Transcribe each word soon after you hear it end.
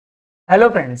Hello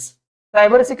friends,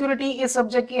 cyber security इस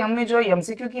subject की हमने जो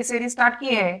एमसीक्यू की सीरीज स्टार्ट की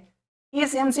है,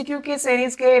 इस एमसीक्यू की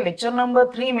सीरीज के लेक्चर नंबर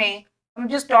 3 में हम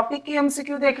जिस टॉपिक की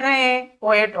एमसीक्यू देख रहे हैं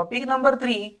वो है topic number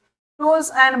 3,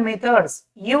 tools and methods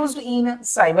used in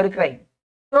cyber crime.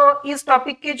 तो इस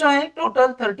टॉपिक के जो है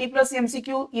टोटल 30 प्लस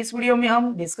एमसीक्यू इस वीडियो में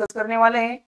हम डिस्कस करने वाले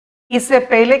हैं। इससे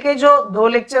पहले के जो 2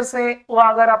 लेक्चर्स है वो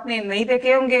अगर आपने नहीं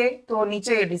देखे होंगे तो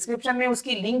नीचे डिस्क्रिप्शन में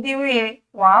उसकी लिंक दी हुई है,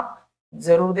 वो आप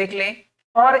जरूर देख लें।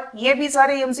 और ये भी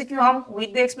सारे एमसीक्यू हम विद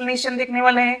द एक्सप्लेनेशन देखने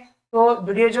वाले हैं, तो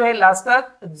वीडियो जो है लास्ट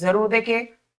तक जरूर देखें।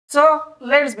 So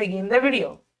let's begin the video.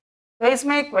 तो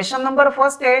इसमें क्वेश्चन नंबर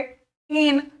फर्स्ट है,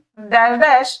 in dash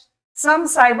dash some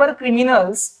cyber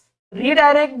criminals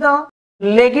redirect the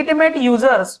legitimate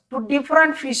users to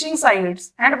different phishing sites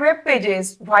and web pages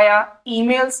via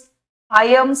emails,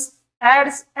 IMs,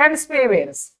 ads and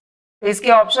spywares। तो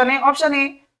इसके option A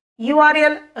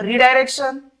URL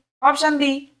redirection, option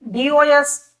B DOS,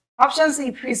 option C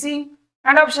fishing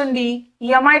and option D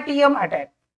MITM attack.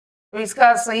 तो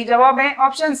इसका सही जवाब है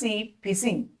option C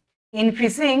fishing. In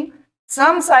fishing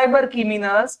some cyber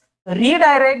criminals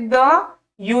redirect the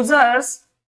users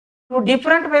to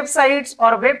different websites or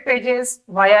web pages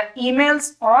via emails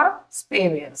or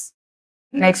spywares।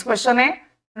 Next question है,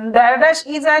 dash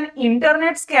is an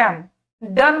internet scam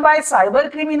done by cyber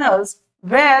criminals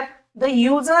where the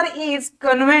user is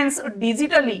convinced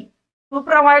digitally to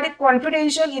provide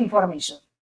confidential information।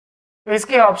 तो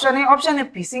इसके option है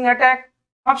phishing attack,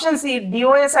 option C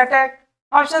DOS attack,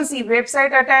 option C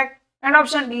website attack and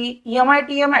option D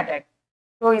MITM attack.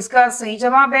 तो इसका सही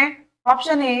जवाब है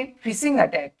option A phishing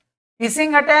attack.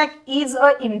 Phishing attack is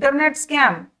an internet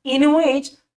scam in which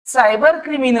cyber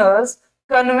criminals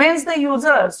convince the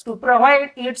users to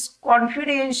provide its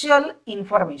confidential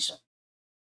information।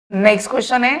 Next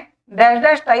question है, dash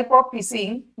dash type of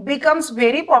phishing becomes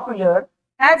very popular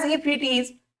as if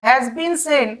it has been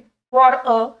sent for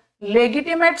a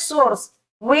legitimate source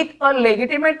with a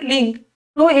legitimate link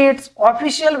to its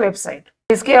official website।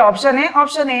 इसके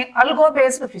option A algo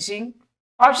based phishing,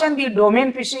 option B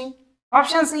domain fishing,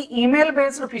 option C email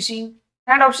based fishing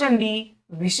and option D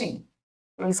wishing.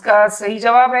 तो इसका सही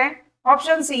जवाब है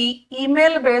option C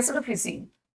email based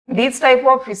fishing. This type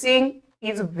of fishing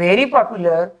is very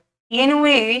popular in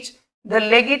which the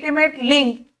legitimate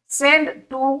link send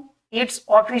to it's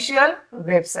official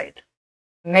website.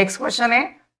 Next question है,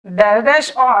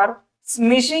 dash और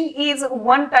smishing is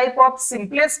one type of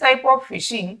simplest type of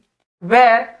fishing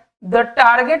where the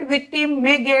target victim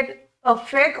may get a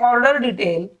fake order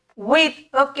detail with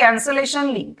a cancellation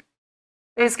link।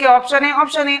 तो इसके option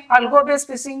A algo based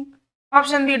fishing,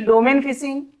 option B domain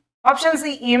fishing, option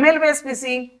C email based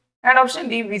fishing and option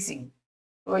D wishing.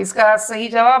 तो इसका सही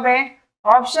जवाब है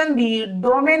option B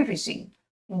domain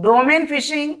fishing. Domain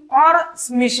fishing और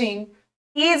smishing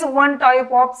is one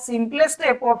type of simplest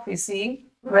type of phishing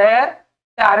where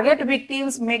target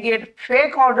victims may get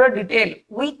fake order detail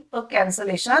with a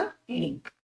cancellation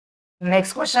link।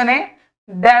 Next question है,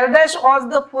 dash was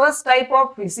the first type of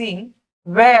phishing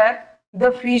where the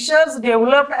phishers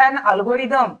developed an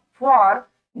algorithm for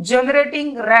generating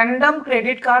random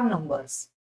credit card numbers।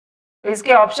 तो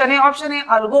इसके option है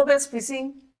algo based phishing,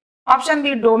 option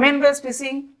B domain based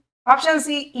fishing, option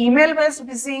C email based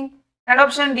fishing and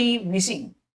option D wishing.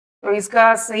 तो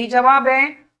इसका सही जवाब है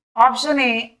option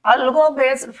A algo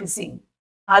based phishing।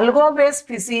 algo based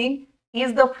phishing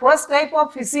is the first type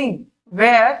of phishing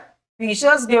where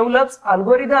phishers develops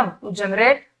algorithm to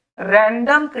generate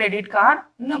random credit card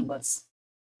numbers।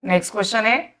 Next question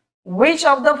है, which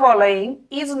of the following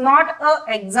is not a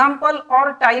example or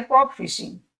type of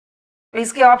phishing। तो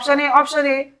इसके option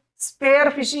A spear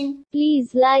phishing।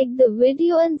 Please like the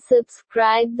video and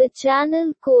subscribe the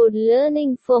channel Code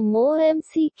Learning for more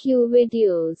MCQ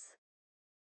videos।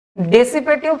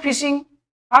 Deceptive phishing,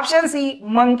 option C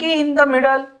monkey in the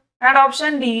middle and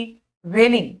option D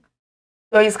whaling।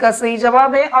 तो इसका सही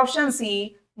जवाब है option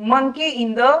C monkey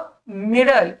in the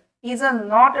middle is a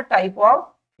not a type of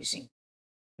fishing.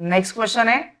 Next question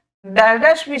है,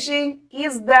 dash fishing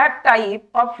is that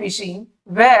type of fishing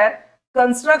where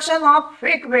construction of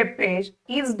fake web page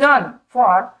is done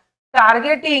for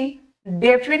targeting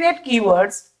definite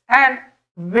keywords and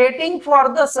waiting for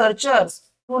the searchers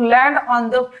to land on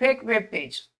the fake web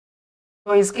page.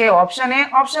 तो इसके option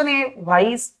a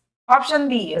voice, option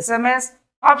B SMS,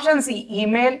 option C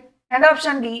email and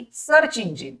option D search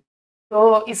engine.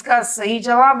 तो इसका सही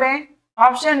जवाब है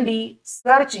option D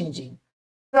search engine.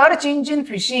 Search engine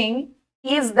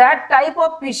fishing is that type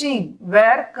of fishing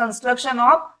where construction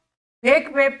of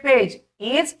fake web page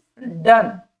is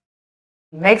done.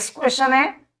 Next question है,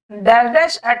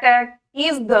 dash attack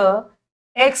is the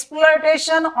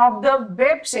exploitation of the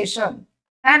web session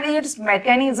and its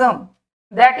mechanism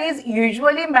that is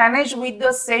usually managed with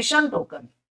the session token.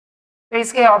 तो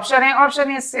इसके option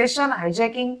है session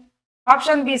hijacking,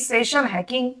 option B session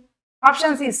hacking,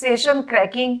 option C session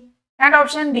cracking and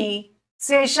option D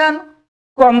session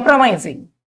compromising.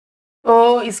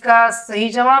 तो इसका सही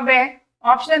जवाब है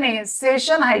option A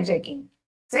session hijacking.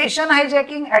 Session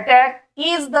hijacking attack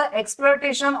is the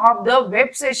exploitation of the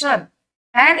web session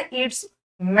and its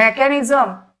mechanism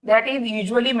that is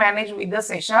usually managed with the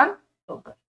session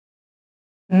token.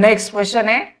 Next question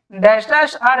है dash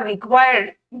dash are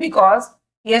required because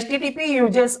HTTP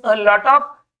uses a lot of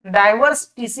diverse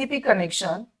TCP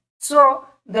connection, so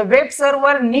the web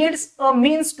server needs a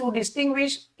means to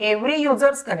distinguish every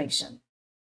user's connection.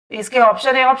 इसके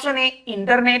option है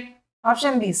internet,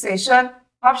 option B session,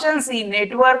 option C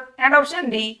network and option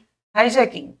D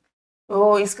hijacking.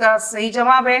 तो इसका सही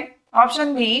जवाब है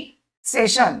option B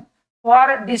session.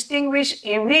 For distinguish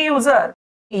every user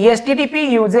HTTP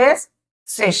uses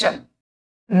session.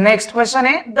 Next question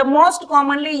है the most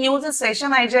commonly used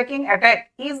session hijacking attack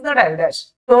is the dash dash.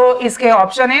 तो इसके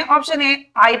option है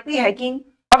IP hacking,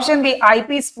 option B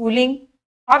IP spooling,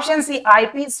 option C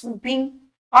IP स्पूपिंग,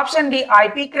 option D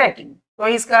IP cracking. तो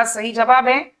इसका सही जवाब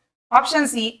है option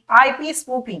C IP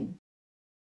स्पूपिंग।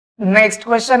 Next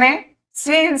question है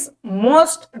since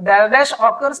most dash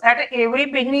occurs at every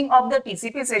beginning of the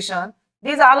TCP session,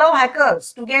 these allow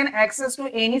hackers to gain access to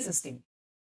any system.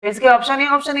 इसके option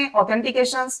है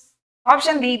authentications,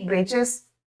 option B breaches,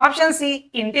 option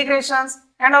C integrations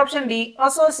and option D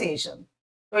association.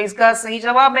 तो इसका सही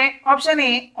जवाब है option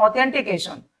A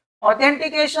authentication.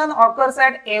 Authentication occurs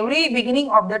at every beginning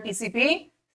of the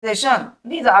TCP session.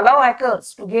 These allow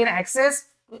hackers to gain access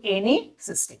to any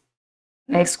system.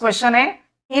 Next question है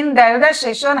in dash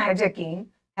session hijacking,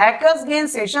 hackers gain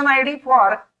session ID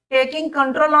for taking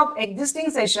control of existing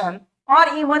session or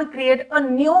even create a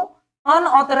new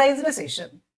unauthorized session.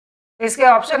 इसके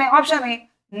option है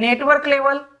network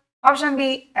level, option B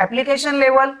application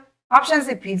level, option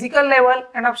C physical level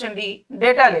and option D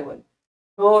data level.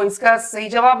 तो इसका सही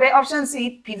जवाब है option C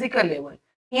physical level.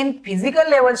 In physical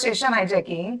level session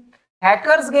hijacking,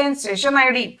 hackers gain session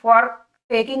ID for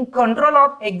taking control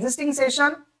of existing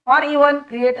session or even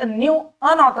create a new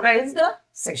unauthorized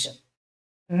session.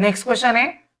 Next question है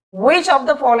which of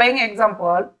the following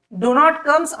example do not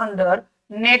comes under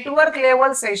network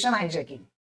level session hijacking?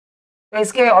 तो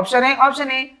इसके option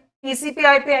है TCP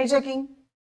IP hijacking,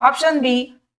 option B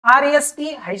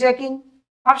RST hijacking,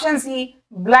 option C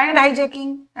blind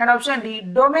hijacking and option D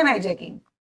domain hijacking।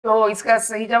 तो इसका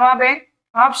सही जवाब है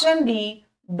option D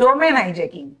domain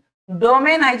hijacking.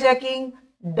 Domain hijacking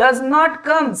does not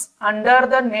comes under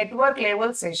the network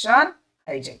level session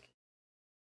hijacking.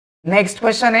 Next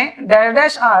question है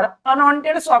dash are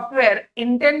unwanted software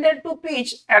intended to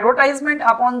pitch advertisement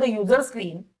upon the user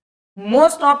screen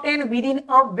most often within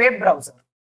a web browser.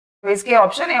 तो इसके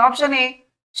option है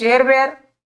Shareware,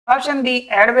 option B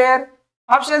Adware,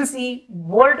 option C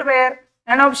bloatware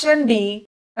and option D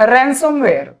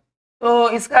ransomware। तो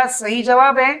इसका सही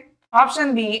जवाब है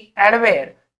option B Adware.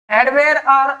 Adware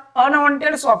are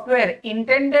unwanted software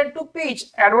intended to pitch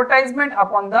advertisement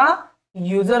upon the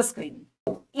user screen.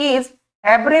 Is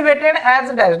abbreviated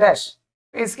as dash dash.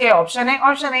 इसके option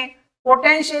है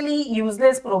potentially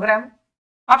useless program,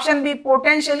 option B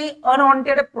potentially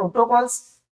unwanted protocols,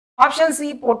 option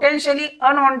C potentially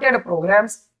unwanted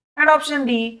programs and option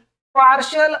D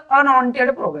partial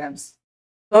unwanted programs।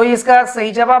 तो इसका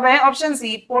सही जवाब है option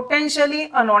C potentially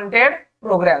unwanted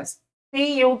programs.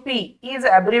 PUP is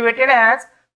abbreviated as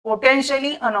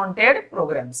potentially unwanted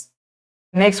programs.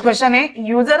 Next question है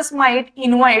users might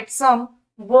invite some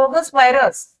bogus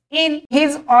virus in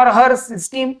his or her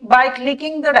system by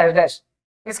clicking the dash dash.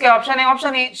 इसके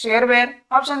option है Shareware,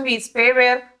 option B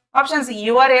Spyware, option C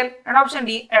URL and option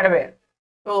D Adware।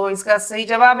 तो इसका सही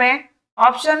जवाब है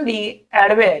option D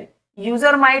Adware.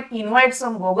 User might invite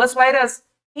some bogus virus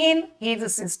in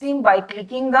his system by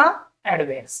clicking the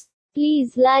Adwares.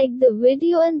 Please like the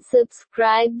video and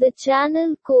subscribe the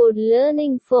channel Code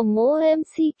Learning for more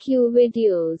MCQ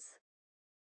videos.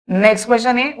 Next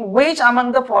question है which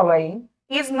among the following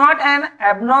is not an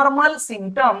abnormal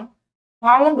symptom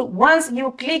found once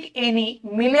you click any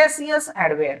malicious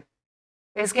adware?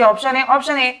 इसके option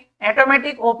है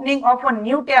automatic opening of a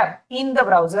new tab in the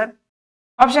browser,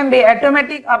 option B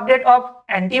automatic update of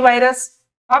antivirus,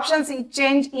 option C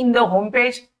change in the home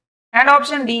page and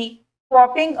option D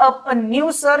popping up a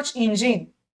new search engine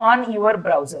on your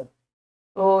browser.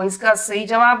 तो इसका सही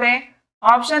जवाब है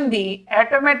option D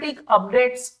automatic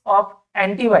updates of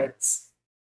antivirus.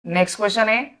 Next question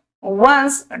है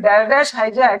once dash dash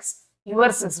hijacks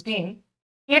your system,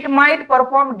 it might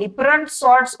perform different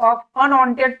sorts of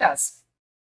unwanted tasks.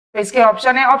 तो इसके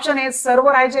option है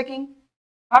server hijacking,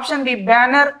 option B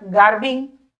banner गार्बिंग,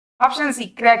 option C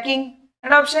cracking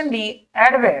and option D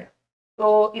adware.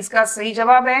 तो इसका सही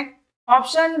जवाब है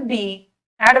option D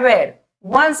adware.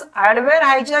 Once adware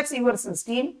hijacks your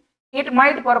system, it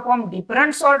might perform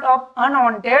different sort of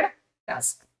unwanted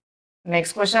tasks.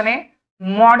 Next question है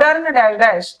modern dash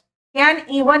dash can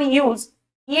even use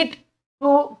it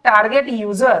to target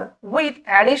user with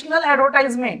additional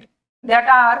advertisement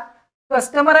that are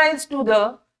customized to the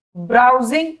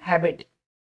browsing habit.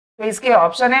 तो इसके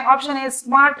option है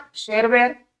smart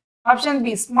shareware, option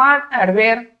B smart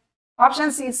adware, option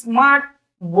C smart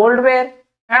बोल्डवेयर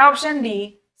and option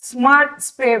D smart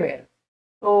spyware.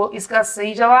 तो इसका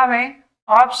सही जवाब है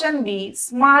option B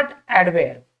smart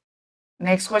adware.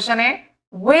 Next question है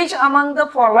which among the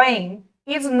following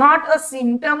is not a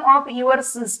symptom of your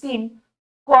system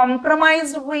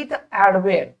compromised with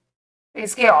adware?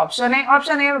 इसके option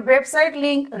है website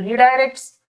link redirects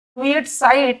to it's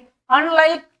site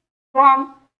unlike from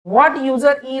what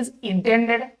user is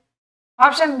intended,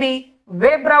 option B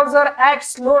web browser act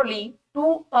slowly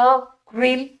to a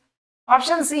krill,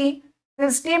 option C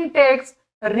system takes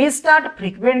restart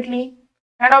frequently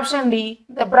and option D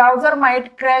the browser might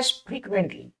crash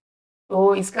frequently।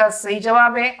 तो इसका सही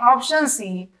जवाब है option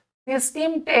C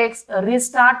system takes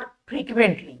restart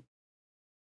frequently।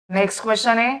 Next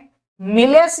question है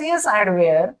malicious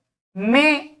adware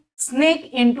may sneak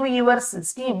into your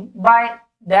system by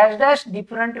dash dash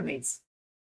different ways।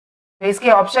 तो इसके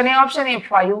option है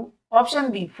 5, option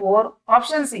B 4,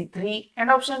 option C 3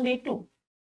 and option D 2।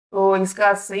 तो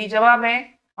इसका सही जवाब है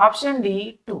option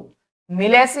D 2।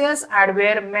 malicious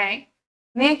adware may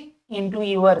sneak into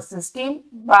your system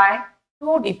by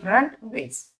 2 different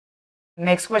ways।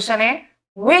 Next question है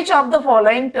which of the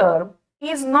following term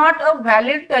is not a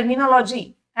valid terminology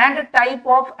and type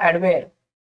of adware?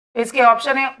 इसके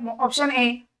option A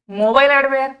mobile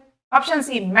adware, option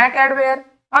C Mac adware,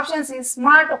 option C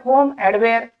smart home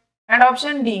adware and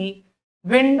option D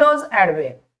Windows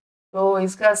adware. तो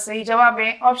इसका सही जवाब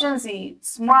है option C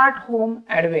smart home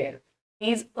adware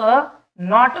is a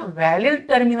not valid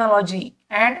terminology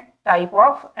and type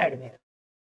of adware.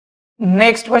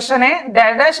 Next question है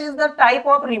dash dash is the type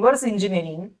of reverse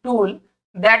engineering tool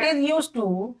that is used to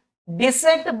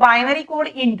dissect binary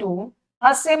code into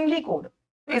assembly code।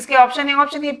 तो इसके option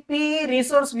है P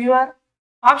resource viewer,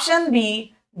 option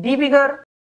B debugger,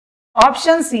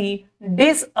 option C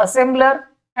डिसअसेंबलर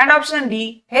and option D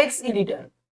hex editor.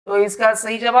 तो इसका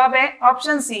सही जवाब है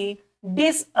option C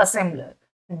डिसअसेंबलर।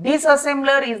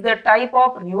 Disassembler is the type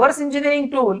of reverse engineering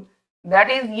tool that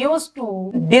is used to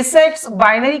dissect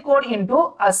binary code into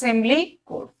assembly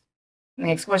code।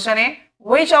 Next question है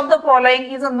which of the following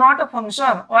is not a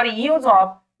function or use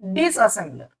of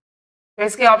disassembler? तो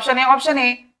इसके option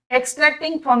है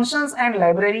extracting functions and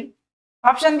library,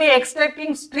 option B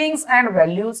extracting strings and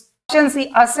values, option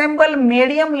C assemble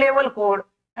medium level code,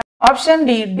 option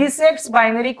D dissects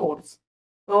binary codes।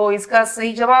 तो इसका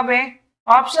सही जवाब है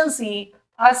option C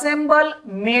assemble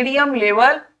medium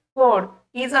level code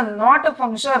is a not a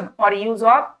function or use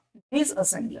of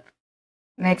disassembler।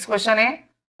 Next question है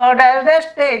a dash dash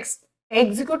takes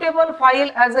executable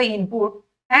file as a input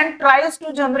and tries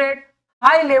to generate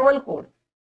high level code।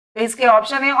 तो इसके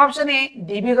option A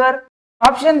debugger,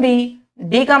 option B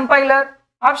decompiler,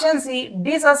 option C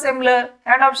disassembler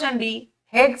and option D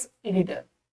hex editor।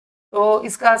 तो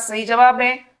इसका सही जवाब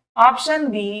है option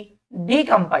B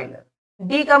decompiler।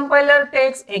 Decompiler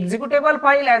takes executable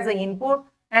file as an input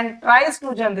and tries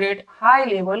to generate high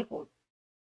level code।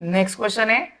 Next question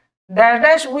है dash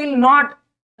dash will not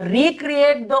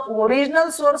recreate the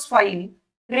original source file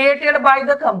created by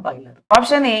the compiler।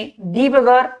 Option A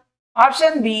debugger,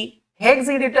 option B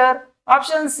hex editor,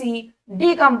 option C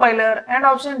decompiler and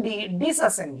option D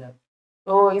disassembler।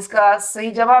 तो इसका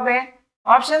सही जवाब है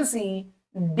option C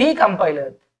decompiler।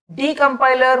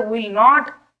 Decompiler will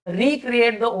not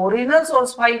recreate the original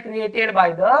source file created by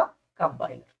the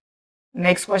compiler।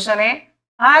 Next question है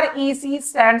REC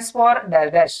stands for dash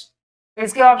dash।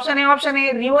 इसके option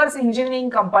है reverse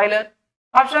engineering compiler,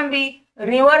 option B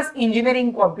reverse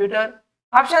engineering computer,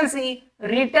 option C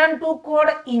return to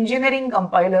code engineering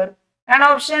compiler and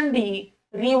option D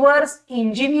reverse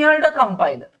engineered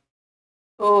compiler।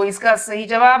 तो इसका सही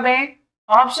जवाब है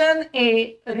option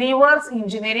A reverse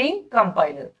engineering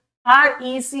compiler।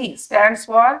 REC stands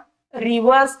for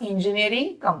reverse engineering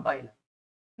compiler।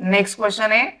 Next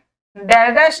question है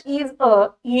dash dash is a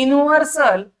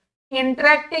universal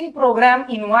interacting program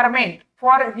environment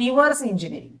for reverse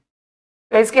engineering।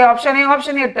 तो इसके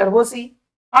option A turbo C,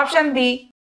 option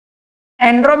B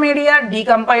एंड्रोमेडिया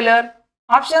डीकंपाइलर,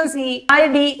 option C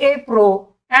IDA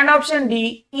pro and option D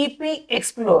EP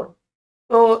explore.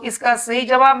 तो इसका सही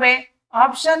जवाब है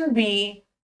option B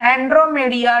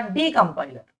एंड्रोमेडिया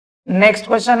डीकंपाइलर। Next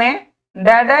question है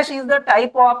dash is the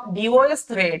type of DOS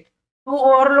threat to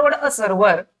overload a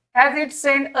server as it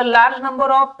send a large number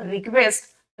of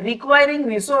requests requiring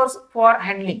resource for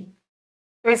handling।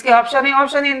 तो इसके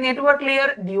option a network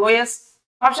layer DOS,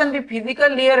 option B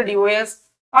physical layer DOS,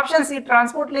 option C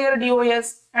transport layer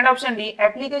DOS and option D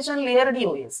application layer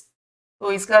DOS।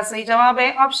 तो इसका सही जवाब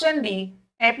है option D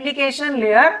application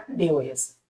layer DOS।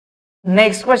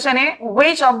 Next question है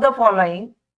which of the following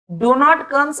do not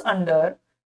comes under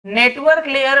network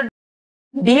layer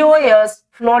DOS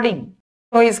flooding.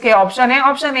 तो इसके option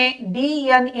A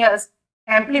DNS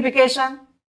amplification,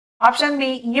 option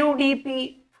B UDP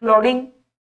flooding,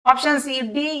 option C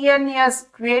DNS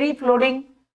query flooding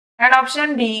and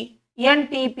option D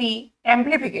NTP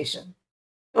amplification.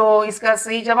 तो इसका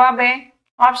सही जवाब है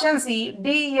option C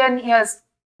DNS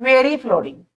query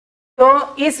flooding.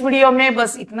 तो इस video में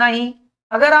बस इतना ही।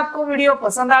 अगर आपको वीडियो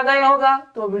पसंद आ गया होगा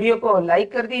तो वीडियो को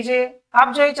लाइक कर दीजिए।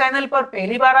 आप जो चैनल पर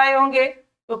पहली बार आए होंगे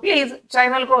तो प्लीज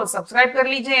चैनल को सब्सक्राइब कर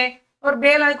लीजिए और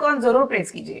बेल आइकॉन जरूर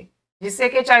प्रेस कीजिए, जिससे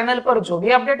कि चैनल पर जो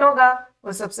भी अपडेट होगा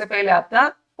वो सबसे पहले आप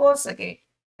तक पहुंच सके।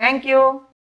 Thank you.